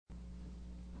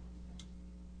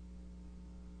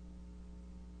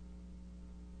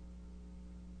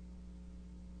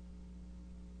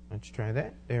Let's try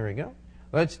that. There we go.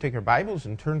 Let's take our Bibles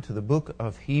and turn to the book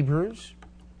of Hebrews.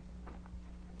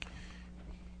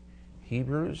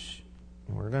 Hebrews.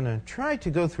 We're going to try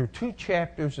to go through 2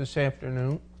 chapters this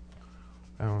afternoon.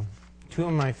 Two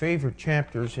of my favorite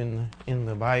chapters in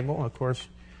the Bible. Of course,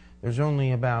 there's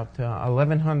only about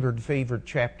 1,100 favorite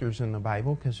chapters in the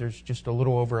Bible because there's just a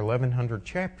little over 1,100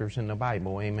 chapters in the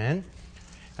Bible. Amen.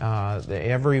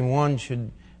 Every one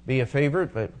should be a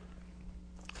favorite, but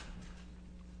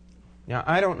now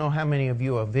I don't know how many of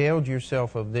you availed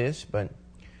yourself of this, but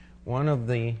one of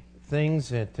the things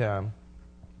that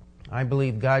I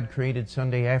believe God created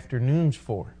Sunday afternoons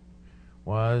for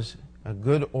was a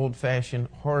good old-fashioned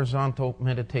horizontal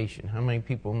meditation. How many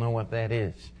people know what that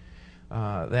is?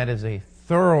 That is a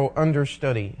thorough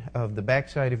understudy of the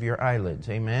backside of your eyelids.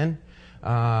 Amen?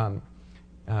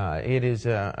 It is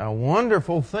a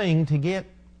wonderful thing to get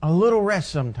a little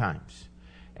rest sometimes.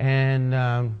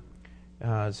 And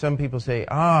some people say,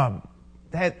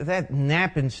 that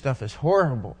napping stuff is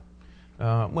horrible.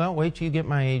 Well, wait till you get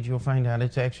my age, you'll find out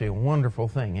it's actually a wonderful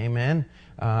thing. Amen?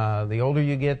 The older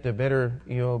you get, the better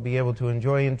you'll be able to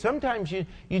enjoy. And sometimes you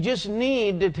just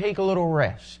need to take a little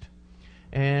rest.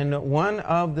 And one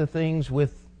of the things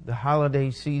with the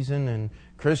holiday season and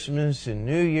Christmas and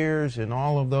New Year's and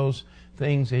all of those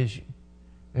things is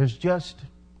there's just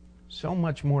so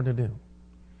much more to do.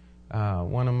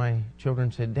 One of my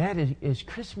children said, "Dad, is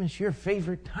Christmas your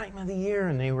favorite time of the year?"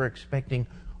 And they were expecting,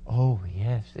 "Oh,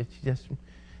 yes, it's just..."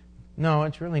 No,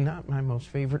 it's really not my most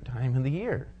favorite time of the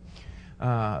year.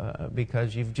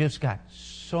 Because you've just got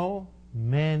so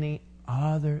many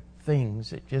other things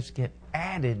that just get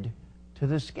added to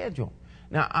the schedule.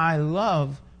 Now, I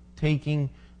love taking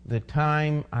the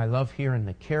time. I love hearing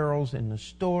the carols in the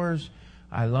stores.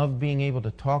 I love being able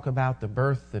to talk about the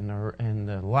birth and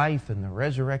the life and the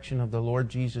resurrection of the Lord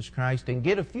Jesus Christ and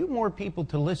get a few more people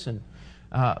to listen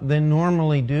than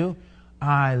normally do.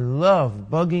 I love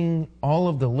bugging all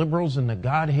of the liberals and the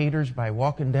God haters by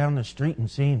walking down the street and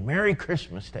saying Merry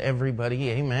Christmas to everybody.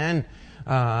 Amen.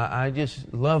 I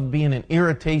just love being an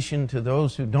irritation to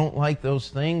those who don't like those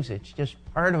things. It's just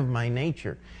part of my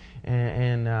nature.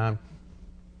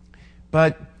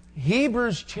 But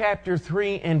Hebrews chapter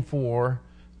 3 and 4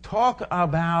 talk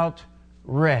about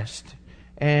rest.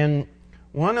 And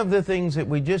one of the things that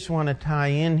we just want to tie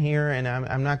in here, and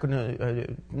I'm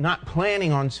not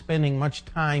planning on spending much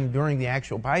time during the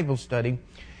actual Bible study,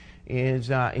 is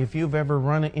if you've ever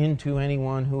run into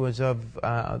anyone who is of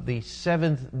the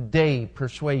Seventh-day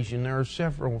persuasion. There are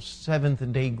several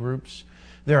Seventh-day groups.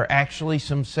 There are actually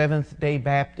some Seventh-day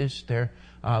Baptists.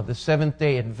 The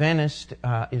Seventh-day Adventist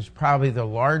is probably the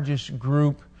largest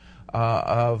group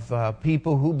of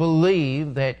people who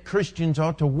believe that Christians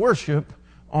ought to worship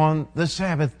on the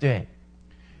Sabbath day.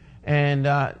 And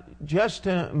just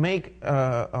to make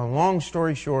a long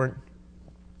story short,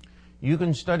 you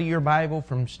can study your Bible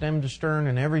from stem to stern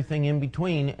and everything in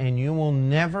between, and you will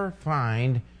never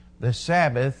find the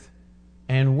Sabbath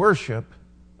and worship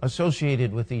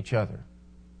associated with each other.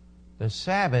 The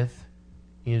Sabbath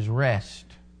is rest,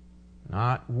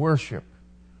 not worship.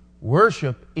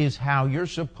 Worship is how you're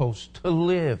supposed to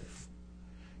live.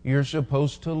 You're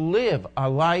supposed to live a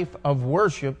life of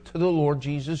worship to the Lord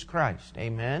Jesus Christ.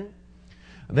 Amen?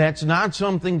 That's not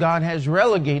something God has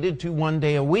relegated to one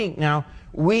day a week. Now,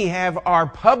 we have our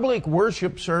public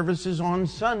worship services on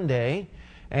Sunday,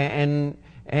 and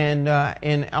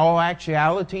in all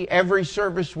actuality, every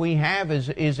service we have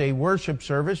is a worship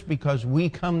service because we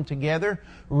come together,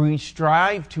 we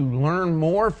strive to learn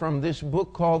more from this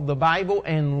book called the Bible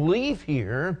and leave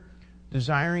here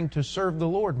desiring to serve the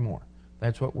Lord more.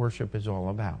 That's what worship is all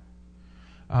about.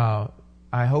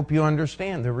 I hope you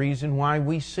understand the reason why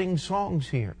we sing songs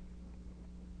here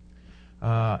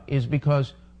is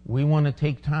because we want to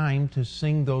take time to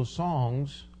sing those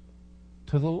songs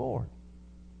to the Lord.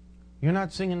 You're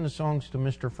not singing the songs to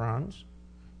Mr. Franz.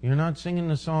 You're not singing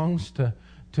the songs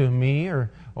to me,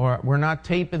 or we're not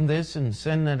taping this and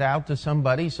sending it out to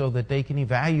somebody so that they can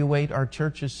evaluate our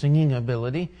church's singing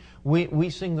ability. We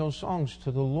sing those songs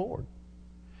to the Lord.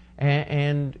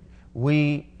 And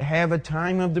we have a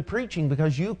time of the preaching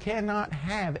because you cannot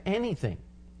have anything.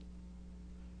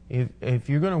 If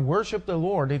you're going to worship the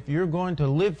Lord, if you're going to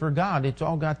live for God, it's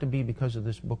all got to be because of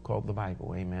this book called the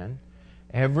Bible. Amen.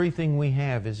 Everything we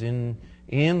have is in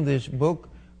this book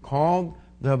called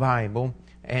the Bible.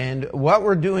 And what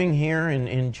we're doing here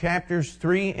in chapters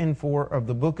 3 and 4 of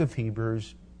the book of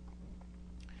Hebrews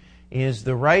is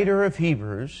the writer of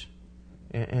Hebrews.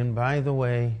 And by the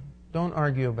way, don't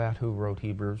argue about who wrote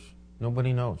Hebrews.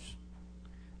 Nobody knows.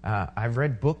 I've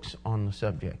read books on the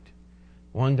subject.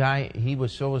 One guy, he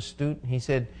was so astute, he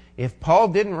said, if Paul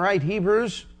didn't write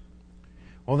Hebrews,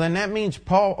 well, then that means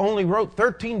Paul only wrote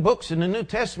 13 books in the New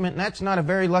Testament, and that's not a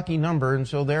very lucky number, and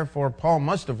so therefore Paul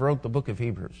must have wrote the book of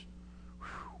Hebrews.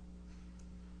 Whew.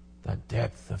 The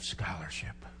depth of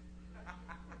scholarship.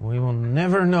 We will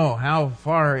never know how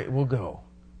far it will go.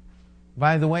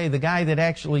 By the way, the guy that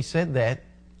actually said that,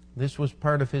 this was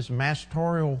part of his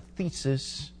master's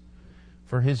thesis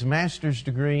for his master's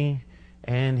degree,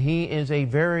 and he is a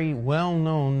very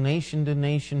well-known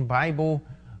nation-to-nation Bible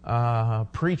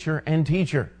preacher and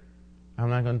teacher. I'm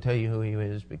not going to tell you who he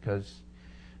is because,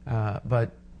 but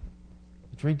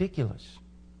it's ridiculous.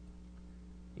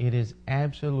 It is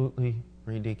absolutely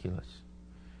ridiculous.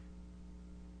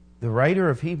 The writer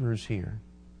of Hebrews here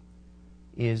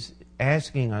is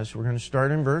asking us, we're going to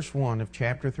start in verse 1 of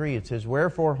chapter 3. It says,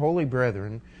 wherefore, holy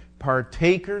brethren,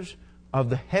 partakers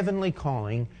of the heavenly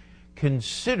calling,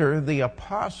 consider the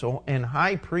apostle and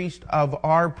high priest of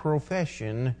our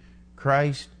profession,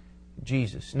 Christ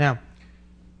Jesus. Now,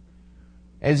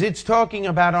 as it's talking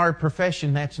about our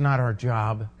profession, that's not our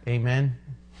job. Amen?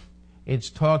 It's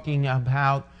talking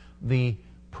about the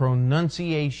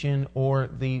pronunciation or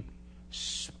the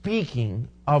speaking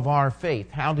of our faith.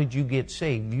 How did you get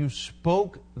saved? You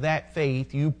spoke that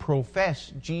faith. You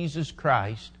profess Jesus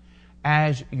Christ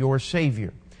as your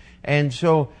Savior. And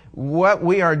so what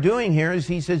we are doing here is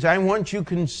he says, I want you to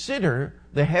consider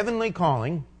the heavenly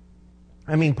calling.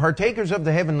 Partakers of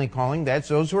the heavenly calling, that's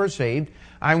those who are saved.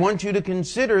 I want you to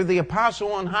consider the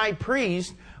apostle and high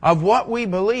priest of what we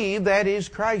believe, that is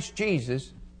Christ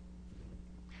Jesus.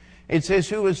 It says,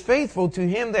 who was faithful to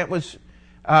him that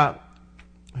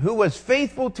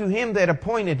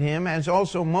appointed him, as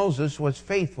also Moses was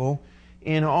faithful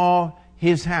in all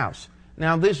his house.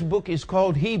 Now, this book is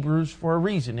called Hebrews for a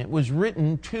reason. It was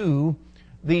written to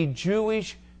the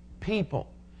Jewish people.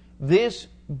 This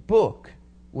book,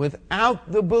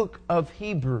 without the book of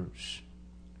Hebrews,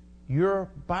 your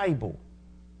Bible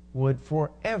would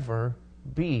forever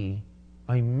be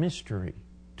a mystery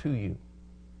to you.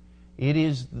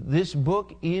 This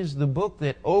book is the book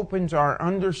that opens our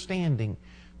understanding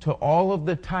to all of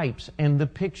the types and the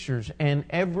pictures and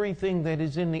everything that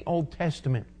is in the Old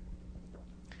Testament.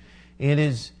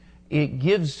 It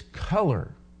gives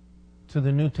color to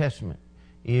the New Testament.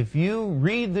 If you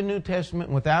read the New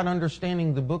Testament without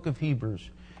understanding the book of Hebrews,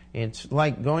 it's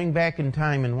like going back in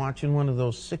time and watching one of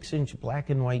those 6-inch black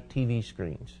and white TV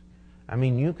screens.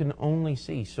 You can only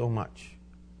see so much.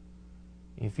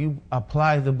 If you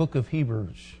apply the book of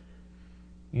Hebrews,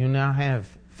 you now have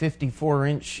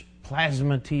 54-inch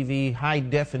plasma TV, high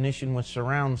definition with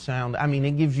surround sound.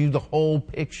 It gives you the whole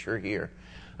picture here.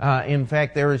 In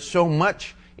fact, there is so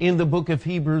much in the book of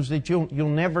Hebrews that you'll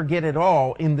never get it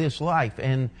all in this life.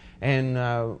 And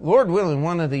Lord willing,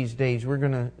 one of these days we're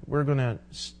gonna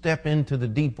step into the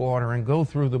deep water and go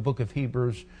through the book of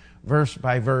Hebrews verse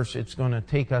by verse. It's going to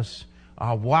take us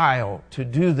a while to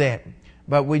do that.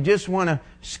 But we just want to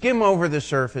skim over the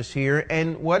surface here.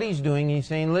 And what he's doing, he's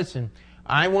saying, listen,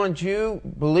 I want you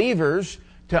believers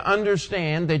to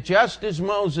understand that just as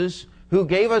Moses, who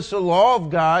gave us the law of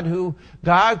God, who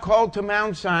God called to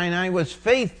Mount Sinai, was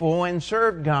faithful and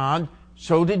served God,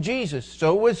 so did Jesus.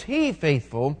 So was he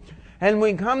faithful. And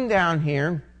we come down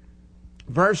here,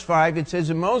 verse 5, it says,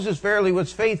 and Moses verily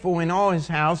was faithful in all his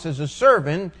house as a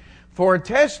servant for a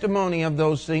testimony of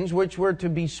those things which were to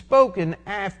be spoken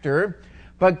after,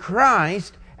 but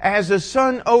Christ as a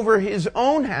son over his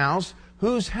own house,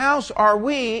 whose house are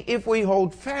we if we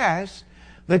hold fast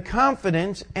the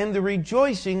confidence and the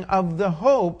rejoicing of the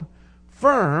hope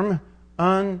firm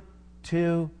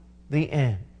unto the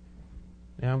end.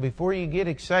 Now, before you get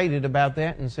excited about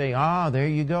that and say, there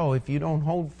you go, if you don't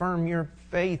hold firm your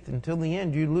faith until the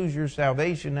end, you lose your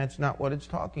salvation. That's not what it's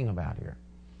talking about here.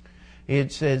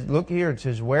 It says, look here, it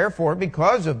says, wherefore,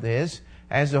 because of this,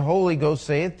 as the Holy Ghost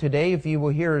saith, today if you will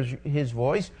hear his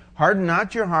voice, harden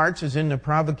not your hearts as in the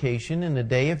provocation in the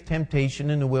day of temptation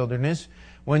in the wilderness,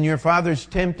 when your fathers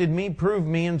tempted me, proved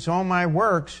me, and saw my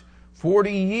works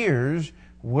 40 years.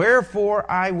 Wherefore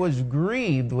I was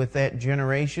grieved with that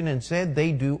generation, and said,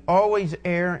 they do always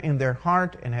err in their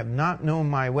heart, and have not known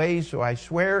my ways. So I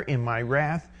swear in my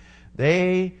wrath,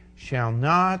 they shall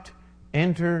not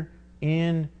enter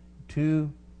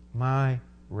into my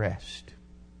rest.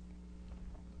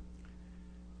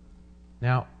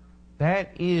 Now,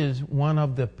 that is one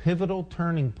of the pivotal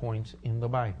turning points in the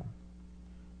Bible.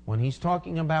 When he's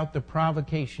talking about the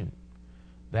provocation,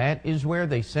 that is where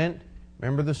they sent,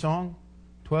 remember the song?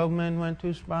 12 men went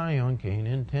to spy on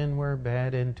Canaan, 10 were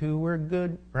bad and 2 were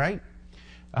good, right?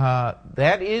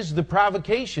 That is the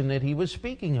provocation that he was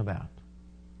speaking about.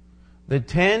 The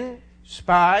 10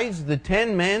 spies, the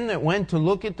 10 men that went to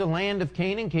look at the land of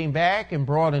Canaan came back and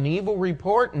brought an evil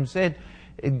report and said,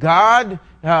 God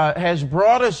has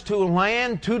brought us to a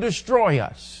land to destroy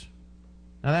us.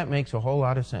 Now that makes a whole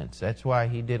lot of sense. That's why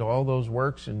He did all those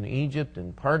works in Egypt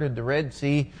and parted the Red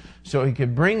Sea so He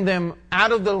could bring them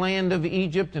out of the land of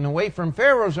Egypt and away from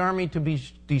Pharaoh's army to be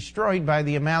destroyed by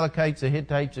the Amalekites, the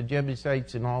Hittites, the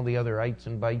Jebusites, and all the other ites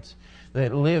and bites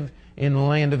that live in the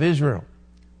land of Israel.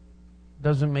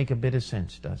 Doesn't make a bit of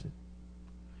sense, does it?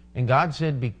 And God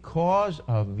said, because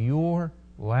of your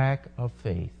lack of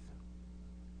faith,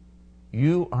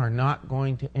 you are not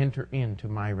going to enter into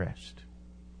my rest.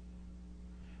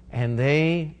 And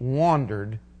they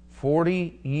wandered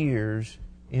 40 years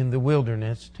in the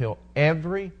wilderness till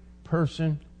every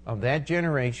person of that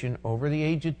generation over the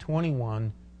age of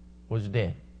 21 was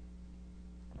dead.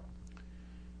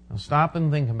 Now stop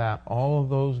and think about all of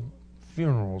those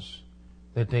funerals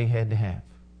that they had to have.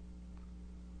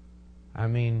 I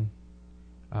mean,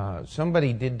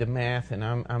 somebody did the math, and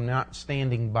I'm not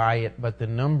standing by it, but the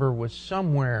number was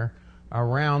somewhere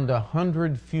around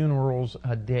 100 funerals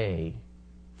a day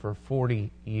for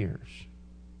 40 years.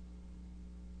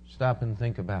 Stop and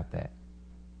think about that.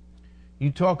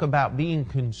 You talk about being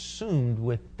consumed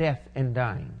with death and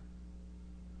dying.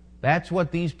 That's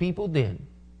what these people did.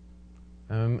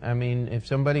 I mean, if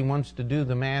somebody wants to do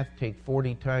the math, take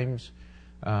 40 times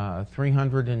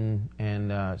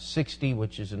 360,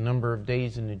 which is the number of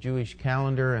days in the Jewish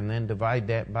calendar, and then divide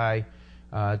that by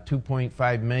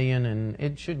 2.5 million, and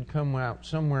it should come out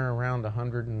somewhere around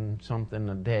 100 and something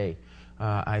a day,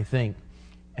 I think.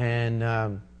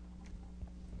 And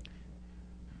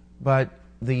but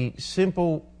the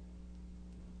simple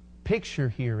picture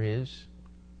here is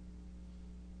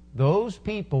those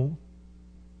people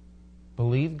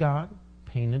believed God,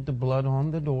 painted the blood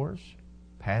on the doors.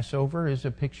 Passover is a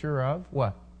picture of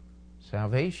what?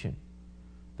 Salvation.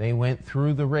 They went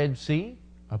through the Red Sea,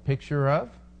 a picture of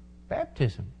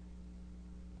baptism.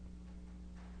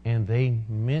 And they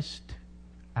missed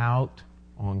out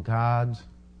on God's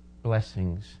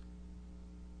blessings.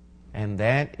 And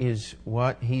that is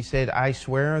what He said, I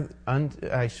swear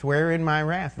in my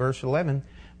wrath. Verse 11,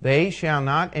 they shall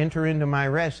not enter into my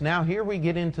rest. Now here we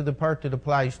get into the part that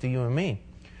applies to you and me.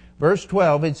 Verse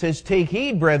 12, it says, take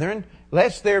heed, brethren,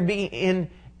 lest there be in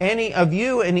any of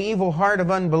you an evil heart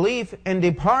of unbelief and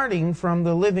departing from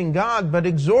the living God, but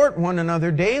exhort one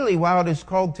another daily while it is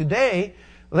called today,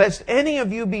 lest any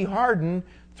of you be hardened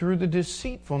through the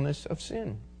deceitfulness of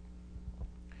sin.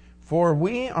 For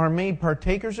we are made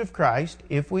partakers of Christ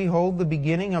if we hold the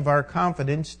beginning of our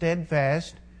confidence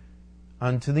steadfast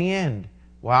unto the end.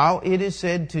 While it is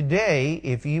said today,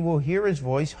 if ye will hear His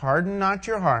voice, harden not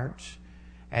your hearts,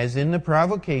 as in the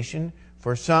provocation.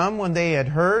 For some, when they had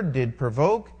heard, did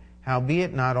provoke,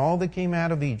 howbeit not all that came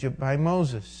out of Egypt by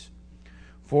Moses.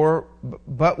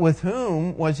 But with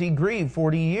whom was He grieved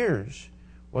 40 years?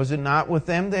 Was it not with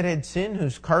them that had sinned,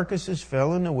 whose carcasses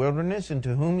fell in the wilderness, and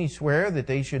to whom He sware that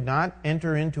they should not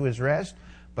enter into His rest,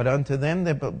 but to them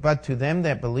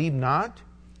that believe not?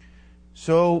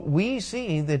 So we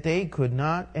see that they could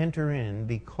not enter in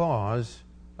because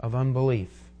of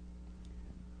unbelief.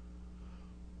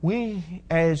 We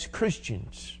as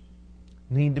Christians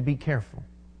need to be careful.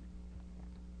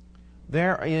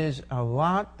 There is a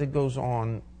lot that goes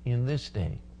on in this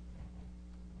day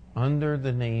under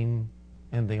the name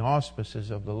and the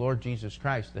auspices of the Lord Jesus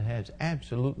Christ that has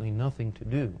absolutely nothing to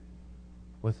do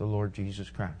with the Lord Jesus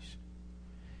Christ.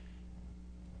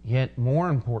 Yet, more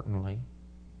importantly,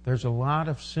 there's a lot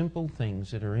of simple things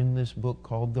that are in this book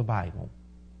called the Bible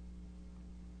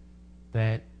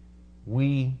that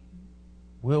we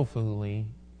willfully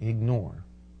ignore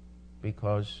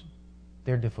because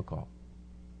they're difficult.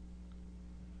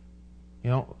 You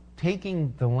know,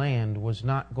 taking the land was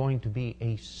not going to be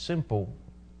a simple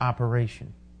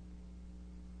operation.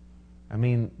 I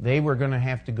mean, they were going to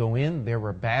have to go in. There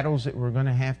were battles that were going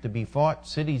to have to be fought,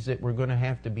 cities that were going to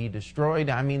have to be destroyed.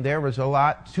 I mean, there was a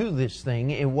lot to this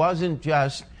thing. It wasn't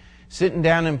just sitting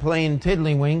down and playing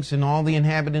tiddlywinks and all the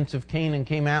inhabitants of Canaan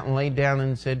came out and laid down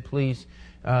and said, please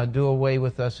do away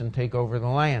with us and take over the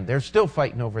land. They're still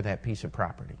fighting over that piece of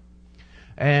property.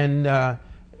 And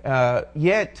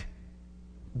yet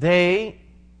they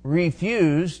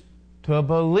refused to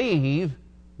believe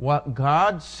what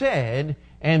God said,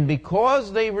 and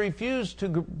because they refused to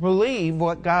believe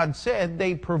what God said,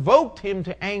 they provoked Him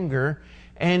to anger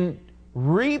and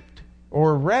reaped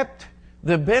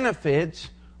the benefits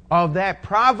of that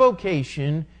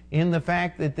provocation in the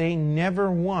fact that they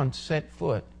never once set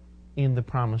foot in the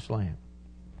promised land.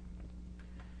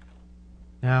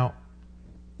 Now,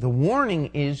 The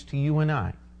warning is to you and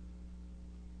I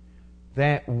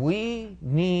that we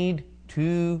need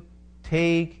to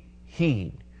take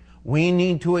heed. We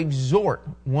need to exhort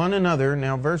one another.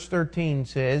 Now, verse 13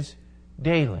 says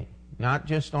daily, not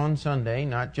just on Sunday,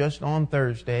 not just on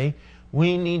Thursday.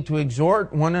 We need to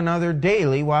exhort one another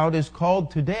daily while it is called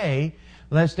today,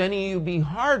 lest any of you be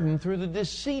hardened through the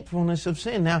deceitfulness of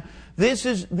sin. Now, this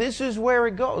is where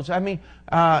it goes. I mean,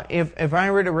 if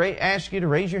I were to ask you to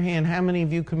raise your hand, how many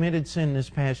of you committed sin this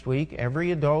past week?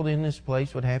 Every adult in this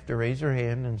place would have to raise their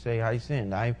hand and say, I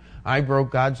sinned. I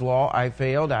broke God's law. I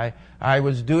failed. I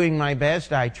was doing my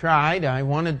best. I tried. I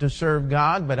wanted to serve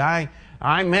God, but I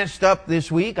messed up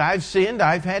this week. I've sinned.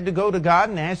 I've had to go to God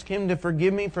and ask Him to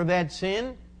forgive me for that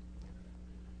sin.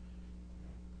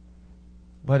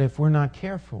 But if we're not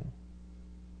careful,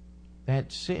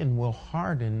 that sin will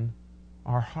harden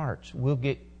our hearts. We'll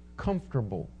get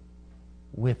comfortable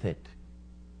with it.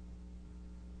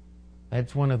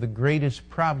 That's one of the greatest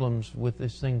problems with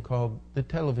this thing called the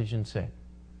television set.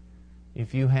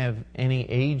 If you have any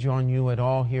age on you at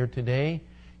all here today,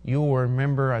 you will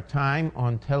remember a time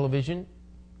on television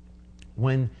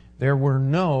when there were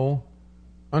no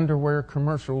underwear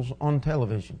commercials on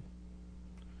television.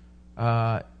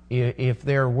 If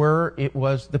there were, it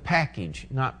was the package,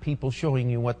 not people showing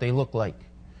you what they look like.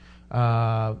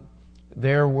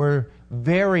 There were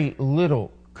very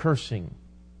little cursing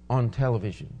on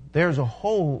television. There's a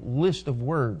whole list of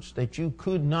words that you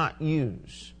could not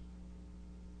use.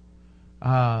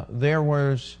 There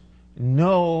was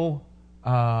no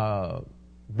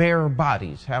bare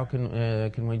bodies. How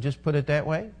can we just put it that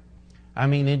way? I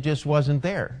mean, it just wasn't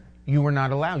there. You were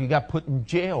not allowed. You got put in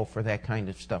jail for that kind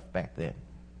of stuff back then.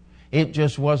 It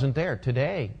just wasn't there.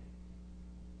 Today,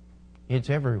 it's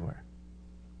everywhere.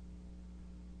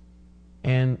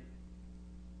 And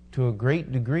to a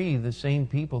great degree, the same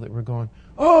people that were going,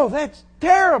 oh, that's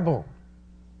terrible,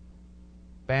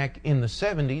 back in the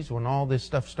 70s when all this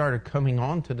stuff started coming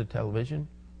on to the television,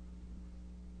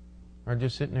 are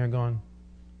just sitting there going,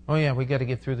 oh yeah, we got to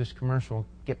get through this commercial,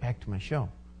 get back to my show.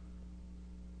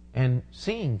 And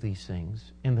seeing these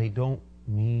things, and they don't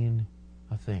mean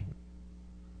a thing.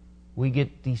 We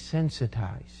get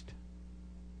desensitized.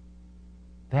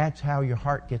 That's how your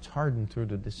heart gets hardened, through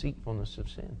the deceitfulness of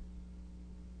sin.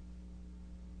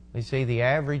 They say the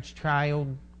average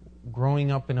child growing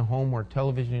up in a home where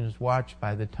television is watched,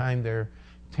 by the time they're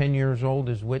 10 years old,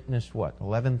 has witnessed,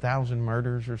 11,000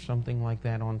 murders or something like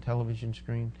that on television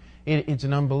screen. It's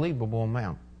an unbelievable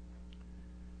amount.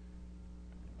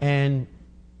 And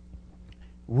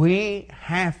we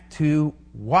have to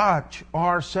watch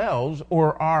ourselves,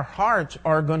 or our hearts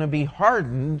are going to be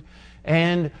hardened,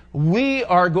 and we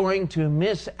are going to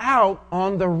miss out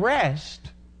on the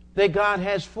rest that God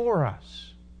has for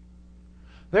us.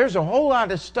 There's a whole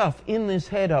lot of stuff in this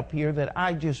head up here that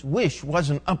I just wish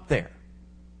wasn't up there.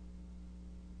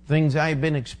 Things I've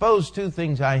been exposed to,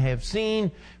 things I have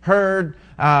seen, heard,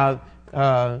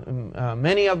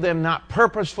 many of them not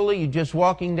purposefully. You're just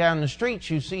walking down the streets,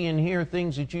 you see and hear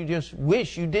things that you just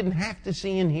wish you didn't have to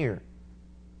see and hear.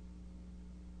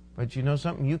 But you know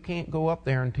something? You can't go up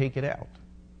there and take it out.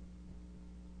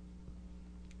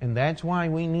 And that's why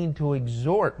we need to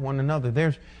exhort one another.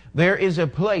 There is a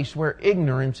place where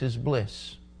ignorance is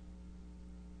bliss.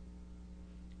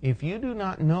 If you do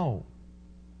not know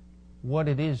what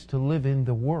it is to live in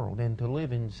the world and to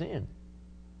live in sin,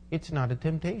 it's not a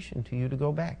temptation to you to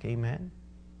go back. Amen?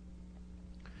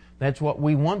 That's what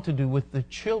we want to do with the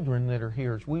children that are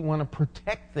here. We want to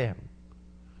protect them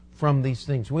from these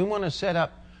things. We want to set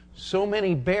up so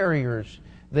many barriers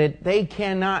that they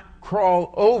cannot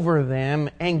crawl over them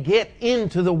and get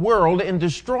into the world and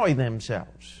destroy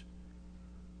themselves.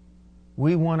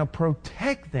 We want to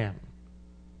protect them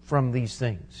from these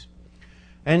things.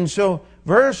 And so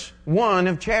verse 1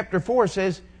 of chapter 4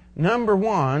 says, number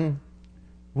 1,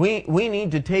 we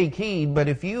need to take heed, but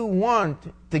if you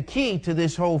want the key to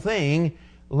this whole thing,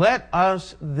 let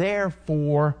us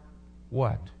therefore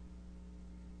what?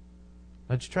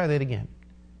 Let's try that again.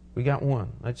 We got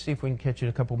one. Let's see if we can catch it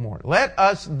a couple more. Let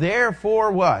us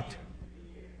therefore what?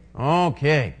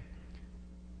 Okay.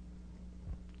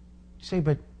 You say,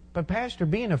 but Pastor,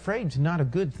 being afraid is not a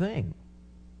good thing.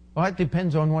 Well, it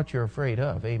depends on what you're afraid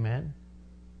of. Amen.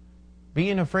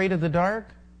 Being afraid of the dark,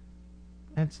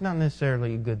 that's not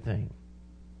necessarily a good thing.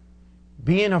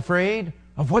 Being afraid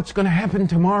of what's going to happen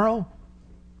tomorrow,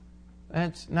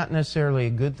 that's not necessarily a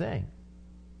good thing.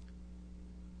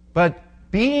 But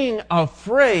being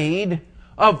afraid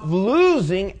of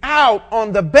losing out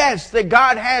on the best that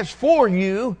God has for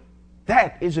you,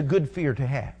 that is a good fear to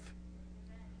have.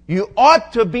 You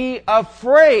ought to be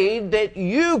afraid that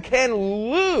you can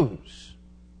lose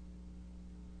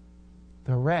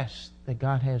the rest that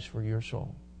God has for your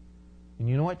soul. And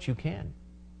you know what? You can.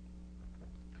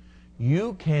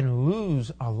 You can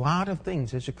lose a lot of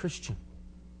things as a Christian.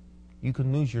 You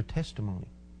can lose your testimony.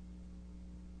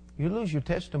 You lose your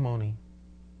testimony.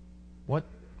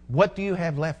 What do you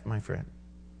have left, my friend?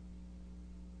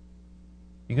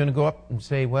 You're going to go up and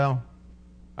say, well,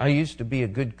 I used to be a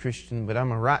good Christian, but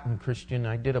I'm a rotten Christian.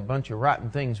 I did a bunch of rotten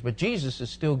things, but Jesus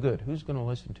is still good. Who's going to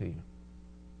listen to you?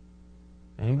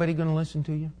 Anybody going to listen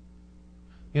to you?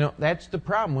 You know, that's the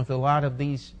problem with a lot of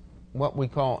these, what we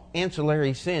call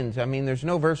ancillary sins. I mean, there's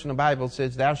no verse in the Bible that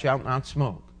says, thou shalt not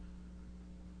smoke.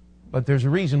 But there's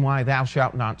a reason why thou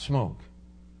shalt not smoke.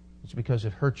 It's because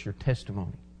it hurts your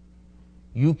testimony.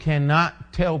 You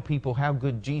cannot tell people how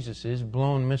good Jesus is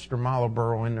blowing Mr.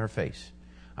 Marlboro in their face.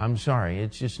 I'm sorry,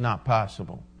 it's just not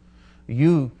possible.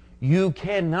 You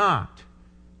cannot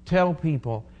tell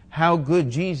people how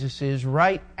good Jesus is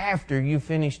right after you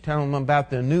finish telling them about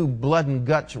the new blood and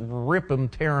guts, rip 'em,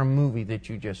 tear 'em movie that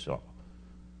you just saw.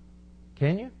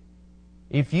 Can you?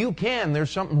 If you can,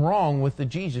 there's something wrong with the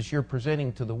Jesus you're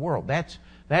presenting to the world.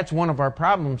 That's one of our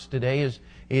problems today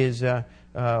is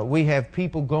we have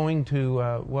people going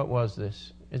to, what was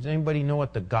this? Does anybody know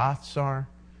what the Goths are?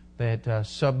 That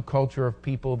subculture of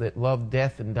people that love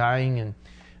death and dying, and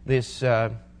this,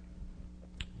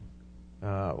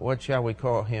 what shall we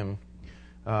call him?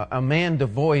 A man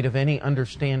devoid of any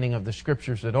understanding of the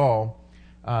Scriptures at all,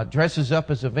 dresses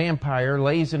up as a vampire,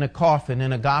 lays in a coffin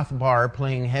in a goth bar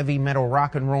playing heavy metal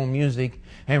rock and roll music,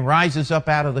 and rises up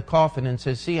out of the coffin and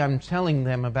says, see, I'm telling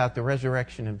them about the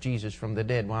resurrection of Jesus from the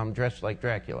dead while I'm dressed like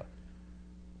Dracula.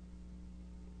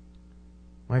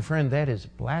 My friend, that is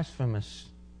blasphemous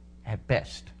at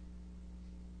best.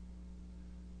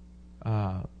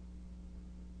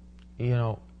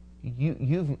 You've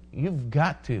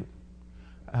got to.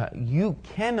 You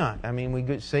cannot, I mean,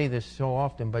 we say this so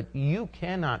often, but you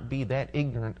cannot be that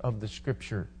ignorant of the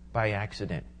Scripture by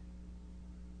accident.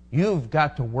 You've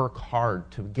got to work hard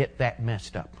to get that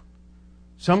messed up.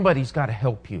 Somebody's got to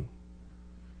help you.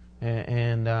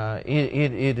 And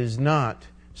it is not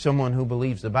someone who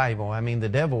believes the Bible. I mean, the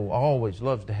devil always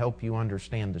loves to help you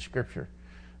understand the Scripture.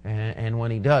 And when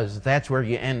he does, that's where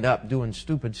you end up doing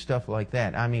stupid stuff like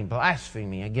that. I mean,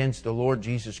 blasphemy against the Lord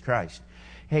Jesus Christ.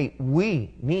 Hey,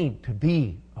 we need to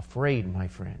be afraid, my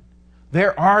friend.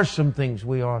 There are some things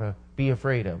we ought to be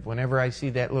afraid of. Whenever I see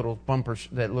that little bumper,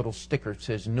 that little sticker that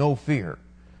says no fear,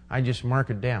 I just mark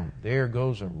it down. There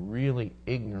goes a really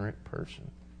ignorant person.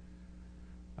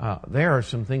 There are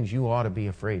some things you ought to be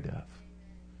afraid of.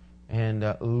 And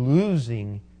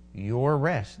losing your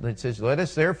rest. That says, let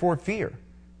us therefore fear,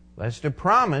 lest a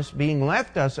promise being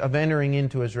left us of entering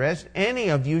into His rest, any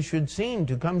of you should seem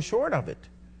to come short of it.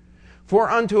 For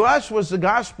unto us was the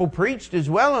gospel preached as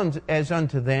well as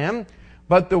unto them,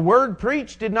 but the word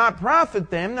preached did not profit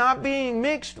them, not being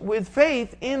mixed with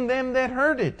faith in them that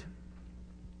heard it.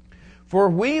 For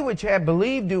we which have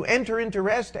believed do enter into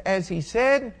rest, as He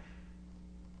said,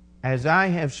 as I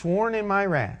have sworn in my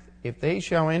wrath, if they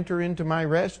shall enter into my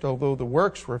rest, although the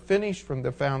works were finished from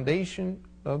the foundation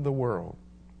of the world.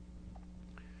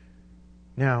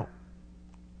 Now,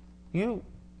 you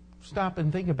stop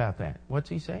and think about that. What's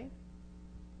he saying?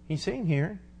 He's saying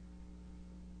here,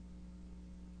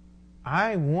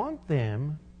 I want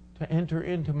them to enter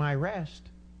into my rest,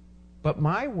 but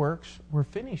my works were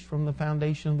finished from the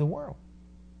foundation of the world.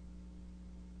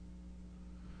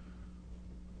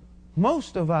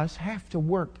 Most of us have to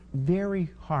work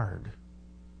very hard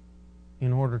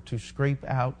in order to scrape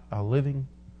out a living,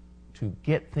 to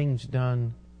get things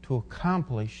done, to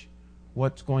accomplish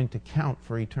what's going to count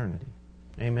for eternity.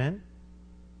 Amen?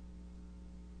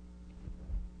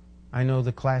 I know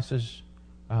the classes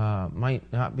might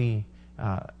not be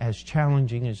as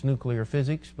challenging as nuclear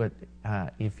physics, but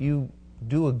if you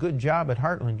do a good job at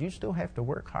Heartland, you still have to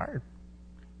work hard.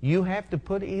 You have to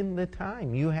put in the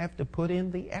time. You have to put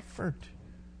in the effort.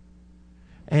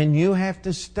 And you have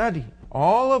to study.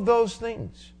 All of those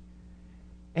things.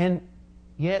 And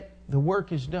yet the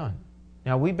work is done.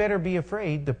 Now we better be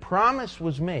afraid. The promise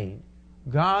was made.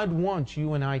 God wants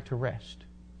you and I to rest.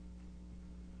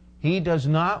 He does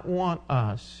not want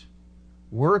us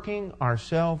working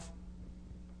ourselves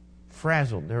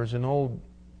frazzled. There's an old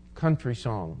country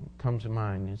song that comes to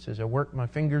mind. It says, I work my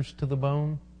fingers to the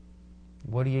bone.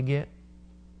 What do you get?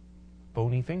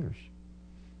 Bony fingers.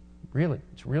 Really,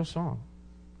 it's a real song.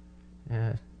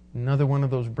 Another one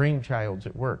of those brainchilds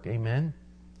at work. Amen?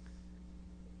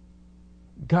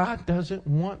 God doesn't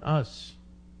want us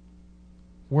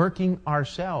working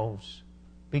ourselves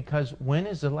Because when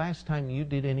is the last time you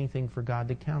did anything for God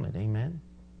that counted? Amen?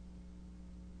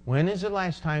 When is the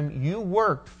last time you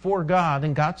worked for God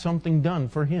and got something done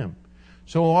for Him?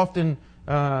 So often,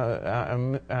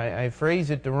 I phrase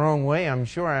it the wrong way. I'm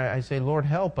sure I say, Lord,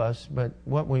 help us. But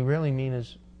what we really mean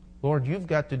is, Lord, you've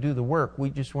got to do the work. We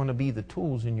just want to be the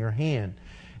tools in your hand.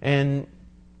 And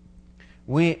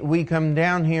we come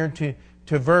down here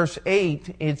to verse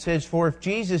 8. It says, for if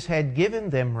Jesus had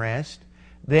given them rest,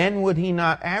 then would He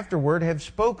not afterward have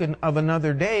spoken of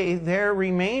another day? There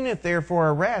remaineth therefore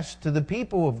a rest to the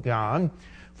people of God.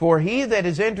 For he that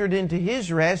is entered into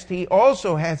His rest, he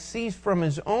also hath ceased from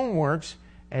his own works,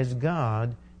 as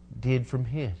God did from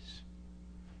His.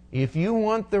 If you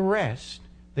want the rest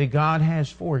that God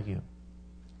has for you,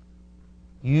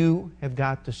 you have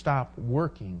got to stop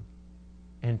working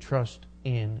and trust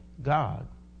in God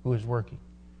who is working.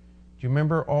 Do you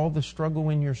remember all the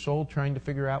struggle in your soul trying to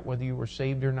figure out whether you were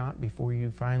saved or not before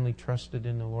you finally trusted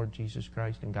in the Lord Jesus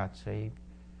Christ and got saved?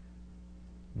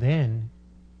 Then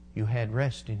you had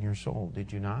rest in your soul,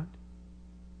 did you not?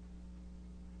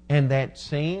 And that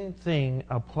same thing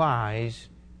applies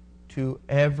to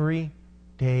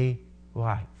everyday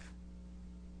life.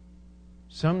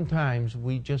 Sometimes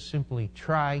we just simply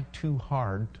try too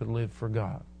hard to live for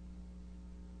God.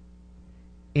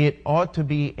 It ought to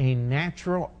be a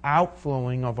natural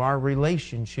outflowing of our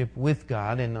relationship with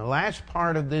God. And the last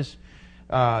part of this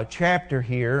chapter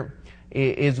here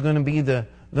is going to be the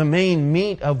main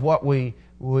meat of what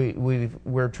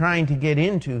we're trying to get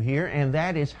into here, and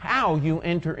that is how you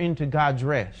enter into God's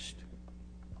rest.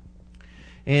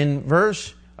 In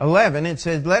verse 11, it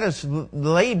says, let us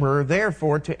labor,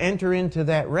 therefore, to enter into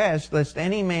that rest, lest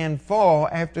any man fall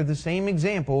after the same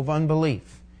example of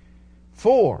unbelief.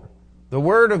 For the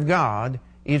Word of God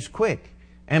is quick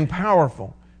and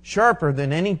powerful, sharper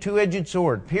than any two-edged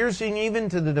sword, piercing even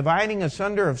to the dividing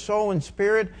asunder of soul and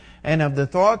spirit, and of the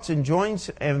thoughts and joints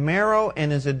and marrow,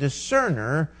 and is a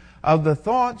discerner of the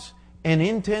thoughts and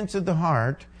intents of the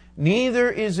heart. Neither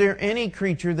is there any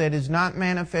creature that is not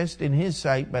manifest in His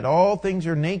sight, but all things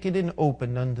are naked and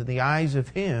opened unto the eyes of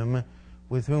Him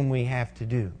with whom we have to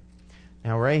do.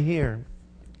 Now right here,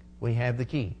 we have the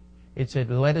key. It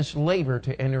said, let us labor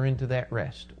to enter into that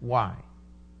rest. Why?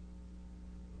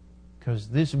 Because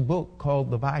this book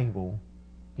called the Bible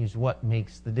is what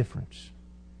makes the difference.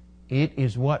 It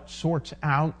is what sorts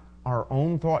out our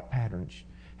own thought patterns.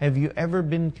 Have you ever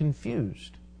been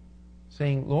confused?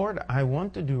 Saying, Lord, I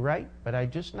want to do right, but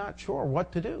I'm just not sure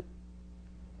what to do.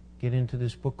 Get into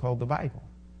this book called the Bible.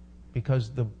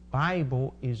 Because the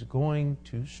Bible is going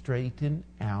to straighten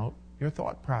out your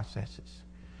thought processes.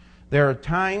 There are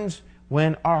times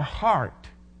when our heart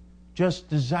just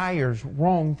desires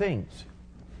wrong things.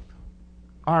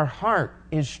 Our heart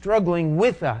is struggling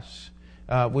with us.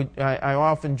 I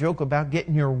often joke about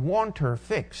getting your wanter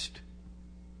fixed.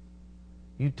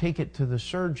 You take it to the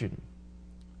surgeon,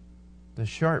 the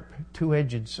sharp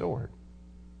two-edged sword,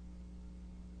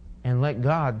 and let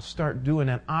God start doing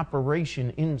an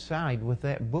operation inside with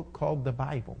that book called the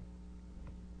Bible.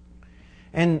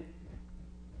 And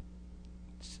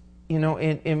you know,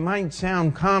 it might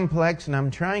sound complex, and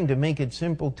I'm trying to make it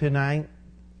simple tonight,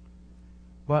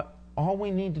 but all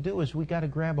we need to do is we got to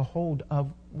grab a hold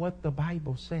of what the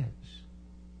Bible says.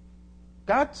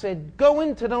 God said, go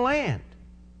into the land.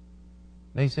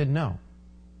 They said no.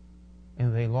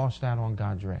 And they lost out on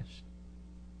God's rest.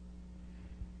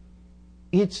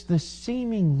 It's the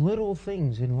seeming little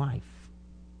things in life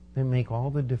that make all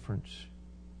the difference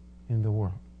in the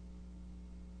world.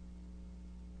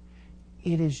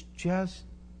 It is just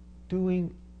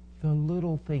doing the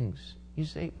little things. You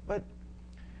say, but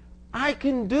I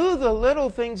can do the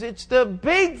little things. It's the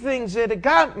big things that have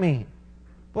got me.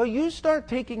 Well, you start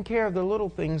taking care of the little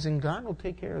things and God will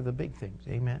take care of the big things.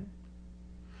 Amen?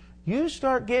 You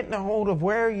start getting a hold of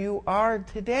where you are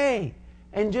today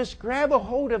and just grab a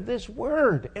hold of this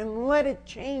Word and let it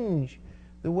change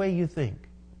the way you think.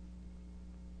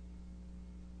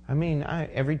 I mean,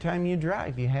 every time you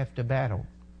drive, you have to battle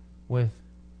with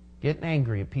getting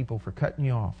angry at people for cutting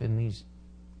you off in these,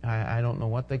 I don't know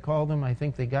what they call them. I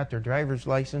think they got their driver's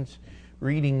license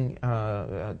reading,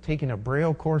 taking a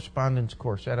Braille correspondence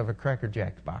course out of a Cracker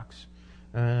Jack box.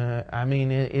 I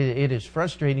mean, it is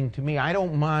frustrating to me. I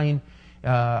don't mind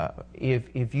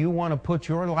if you want to put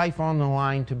your life on the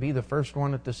line to be the first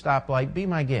one at the stoplight, be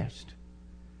my guest.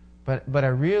 But I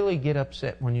really get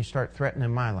upset when you start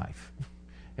threatening my life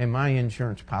and my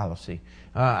insurance policy.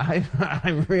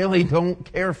 I really don't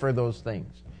care for those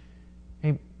things.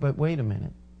 Hey, but wait a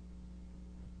minute.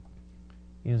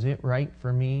 Is it right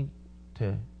for me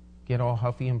to get all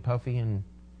huffy and puffy and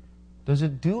Does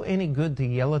it do any good to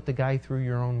yell at the guy through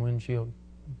your own windshield?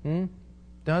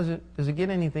 Does it? Does it get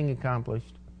anything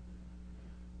accomplished?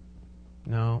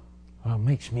 No. Well, it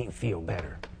makes me feel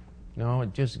better. No,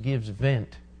 it just gives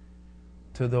vent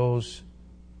to those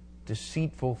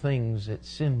deceitful things that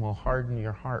sin will harden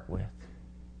your heart with.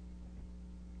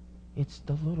 It's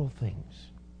the little things.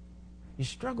 You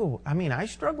struggle. I mean, I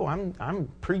struggle. I'm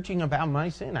preaching about my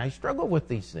sin. I struggle with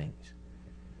these things.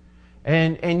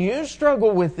 And you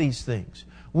struggle with these things.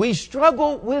 We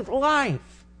struggle with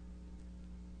life.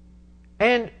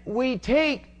 And we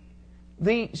take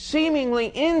the seemingly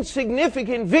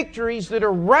insignificant victories that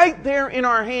are right there in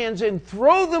our hands and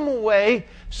throw them away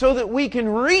so that we can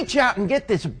reach out and get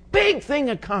this big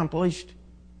thing accomplished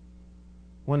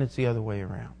when it's the other way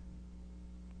around.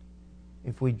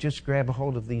 If we just grab a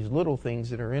hold of these little things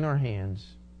that are in our hands,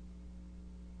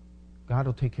 God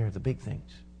will take care of the big things.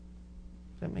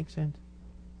 Does that make sense?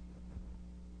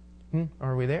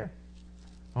 Are we there?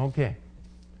 Okay.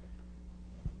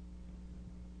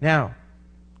 Now,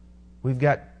 we've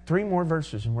got 3 more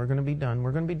verses and we're going to be done.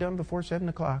 We're going to be done before 7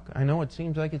 o'clock. I know it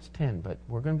seems like it's 10, but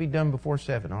we're going to be done before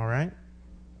 7, all right?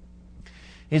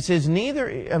 It says,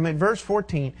 verse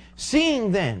 14,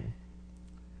 seeing then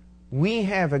we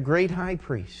have a great high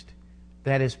priest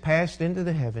that is passed into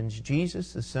the heavens,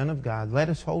 Jesus, the Son of God, let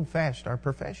us hold fast our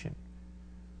profession.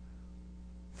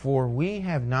 For we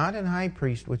have not an high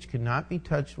priest which cannot be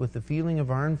touched with the feeling of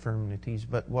our infirmities,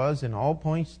 but was in all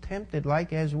points tempted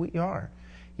like as we are,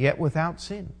 yet without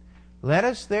sin. Let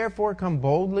us therefore come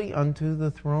boldly unto the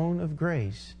throne of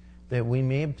grace, that we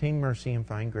may obtain mercy and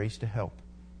find grace to help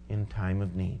in time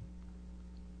of need.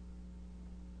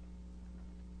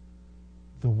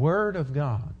 The Word of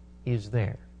God is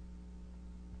there.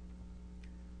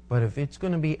 But if it's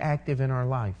going to be active in our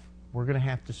life, we're going to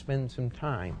have to spend some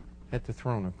time at the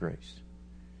throne of grace.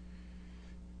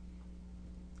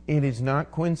 It is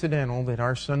not coincidental that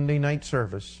our Sunday night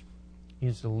service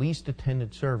is the least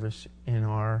attended service in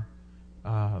our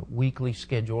weekly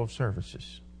schedule of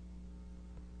services.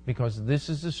 Because this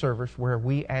is the service where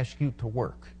we ask you to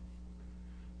work.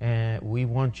 And we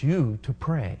want you to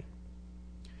pray.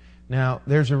 Now,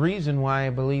 there's a reason why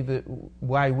I believe that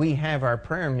why we have our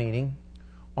prayer meeting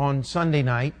on Sunday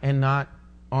night and not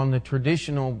on the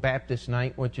traditional Baptist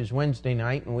night, which is Wednesday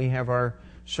night, and we have our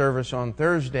service on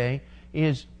Thursday,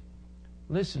 is,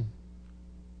 listen,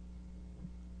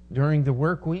 during the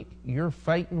work week, you're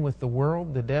fighting with the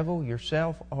world, the devil,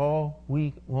 yourself all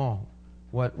week long.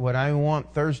 What I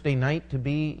want Thursday night to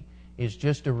be is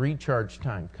just a recharge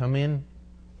time. Come in,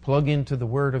 plug into the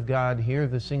Word of God, hear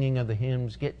the singing of the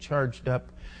hymns, get charged up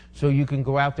so you can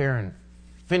go out there and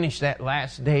finish that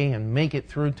last day and make it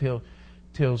through till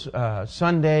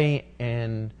Sunday.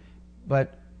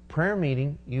 But prayer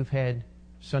meeting, you've had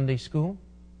Sunday school,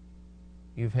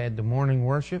 you've had the morning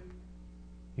worship,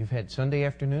 you've had Sunday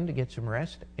afternoon to get some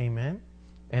rest, amen,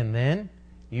 and then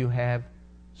you have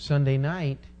Sunday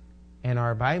night and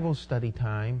our Bible study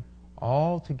time,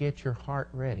 all to get your heart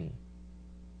ready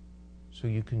so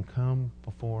you can come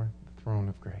before the throne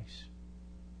of grace.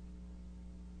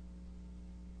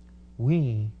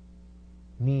 We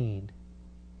need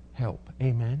help.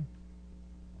 Amen?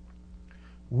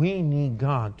 We need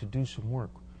God to do some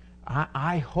work.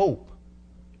 I hope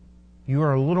you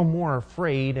are a little more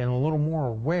afraid and a little more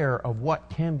aware of what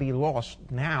can be lost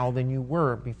now than you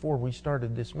were before we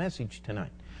started this message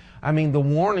tonight. I mean, the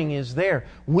warning is there.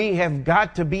 We have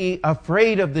got to be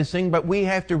afraid of this thing, but we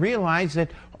have to realize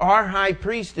that our high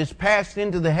priest is passed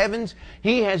into the heavens.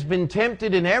 He has been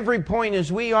tempted in every point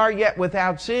as we are, yet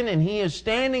without sin, and He is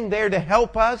standing there to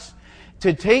help us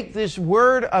to take this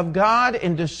Word of God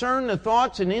and discern the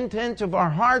thoughts and intents of our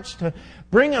hearts, to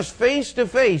bring us face to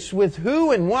face with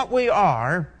who and what we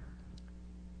are,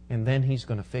 and then He's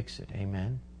going to fix it.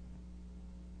 Amen?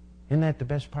 Isn't that the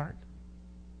best part?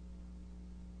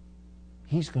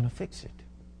 He's going to fix it.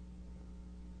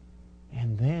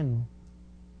 And then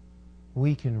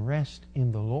we can rest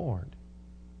in the Lord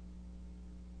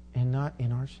and not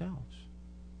in ourselves.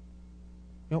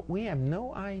 You know, we have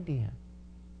no idea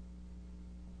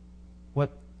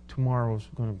what tomorrow's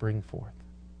going to bring forth.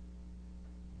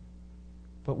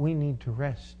 But we need to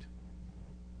rest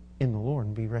in the Lord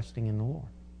and be resting in the Lord.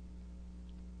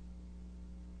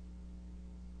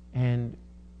 And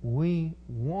we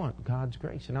want God's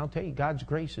grace. And I'll tell you, God's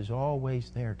grace is always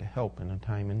there to help in a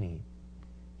time of need.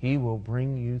 He will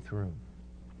bring you through.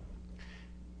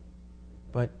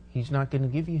 But He's not going to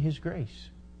give you His grace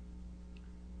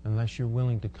unless you're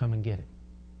willing to come and get it.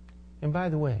 And by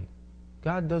the way,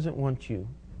 God doesn't want you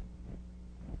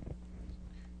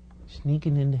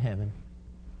sneaking into heaven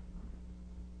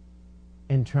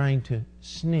and trying to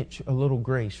snitch a little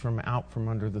grace from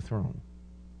under the throne.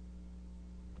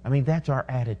 I mean, that's our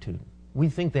attitude. We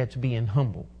think that's being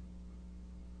humble.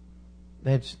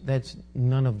 That's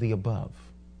none of the above.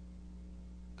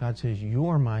 God says,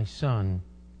 "You're my son."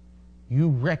 You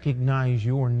recognize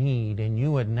your need and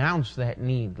you announce that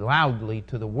need loudly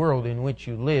to the world in which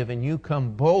you live, and you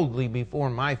come boldly before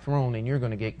my throne, and you're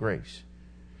going to get grace.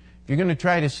 If you're going to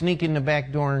try to sneak in the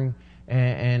back door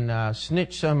and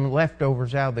snitch some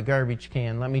leftovers out of the garbage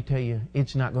can, let me tell you,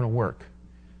 it's not going to work.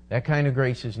 That kind of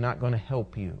grace is not going to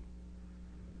help you.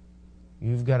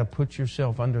 You've got to put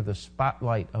yourself under the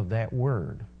spotlight of that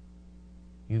word.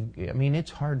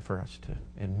 It's hard for us to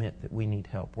admit that we need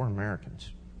help. We're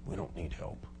Americans. We don't need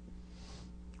help.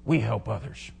 We help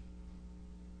others.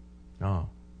 No.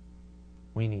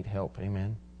 We need help.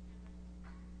 Amen.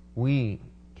 We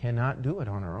cannot do it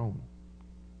on our own.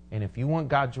 And if you want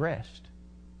God's rest,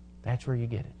 that's where you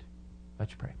get it.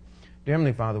 Let's pray. Dear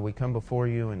Heavenly Father, we come before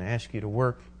you and ask you to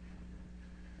work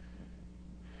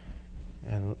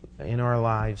and in our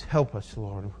lives. Help us,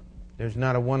 Lord. There's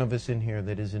not a one of us in here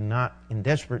that is not in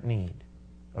desperate need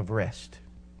of rest.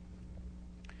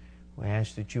 We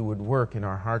ask that you would work in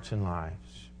our hearts and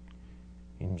lives.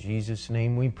 In Jesus'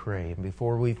 name we pray. And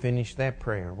before we finish that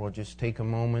prayer, we'll just take a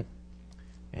moment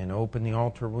and open the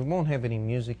altar. We won't have any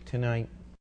music tonight.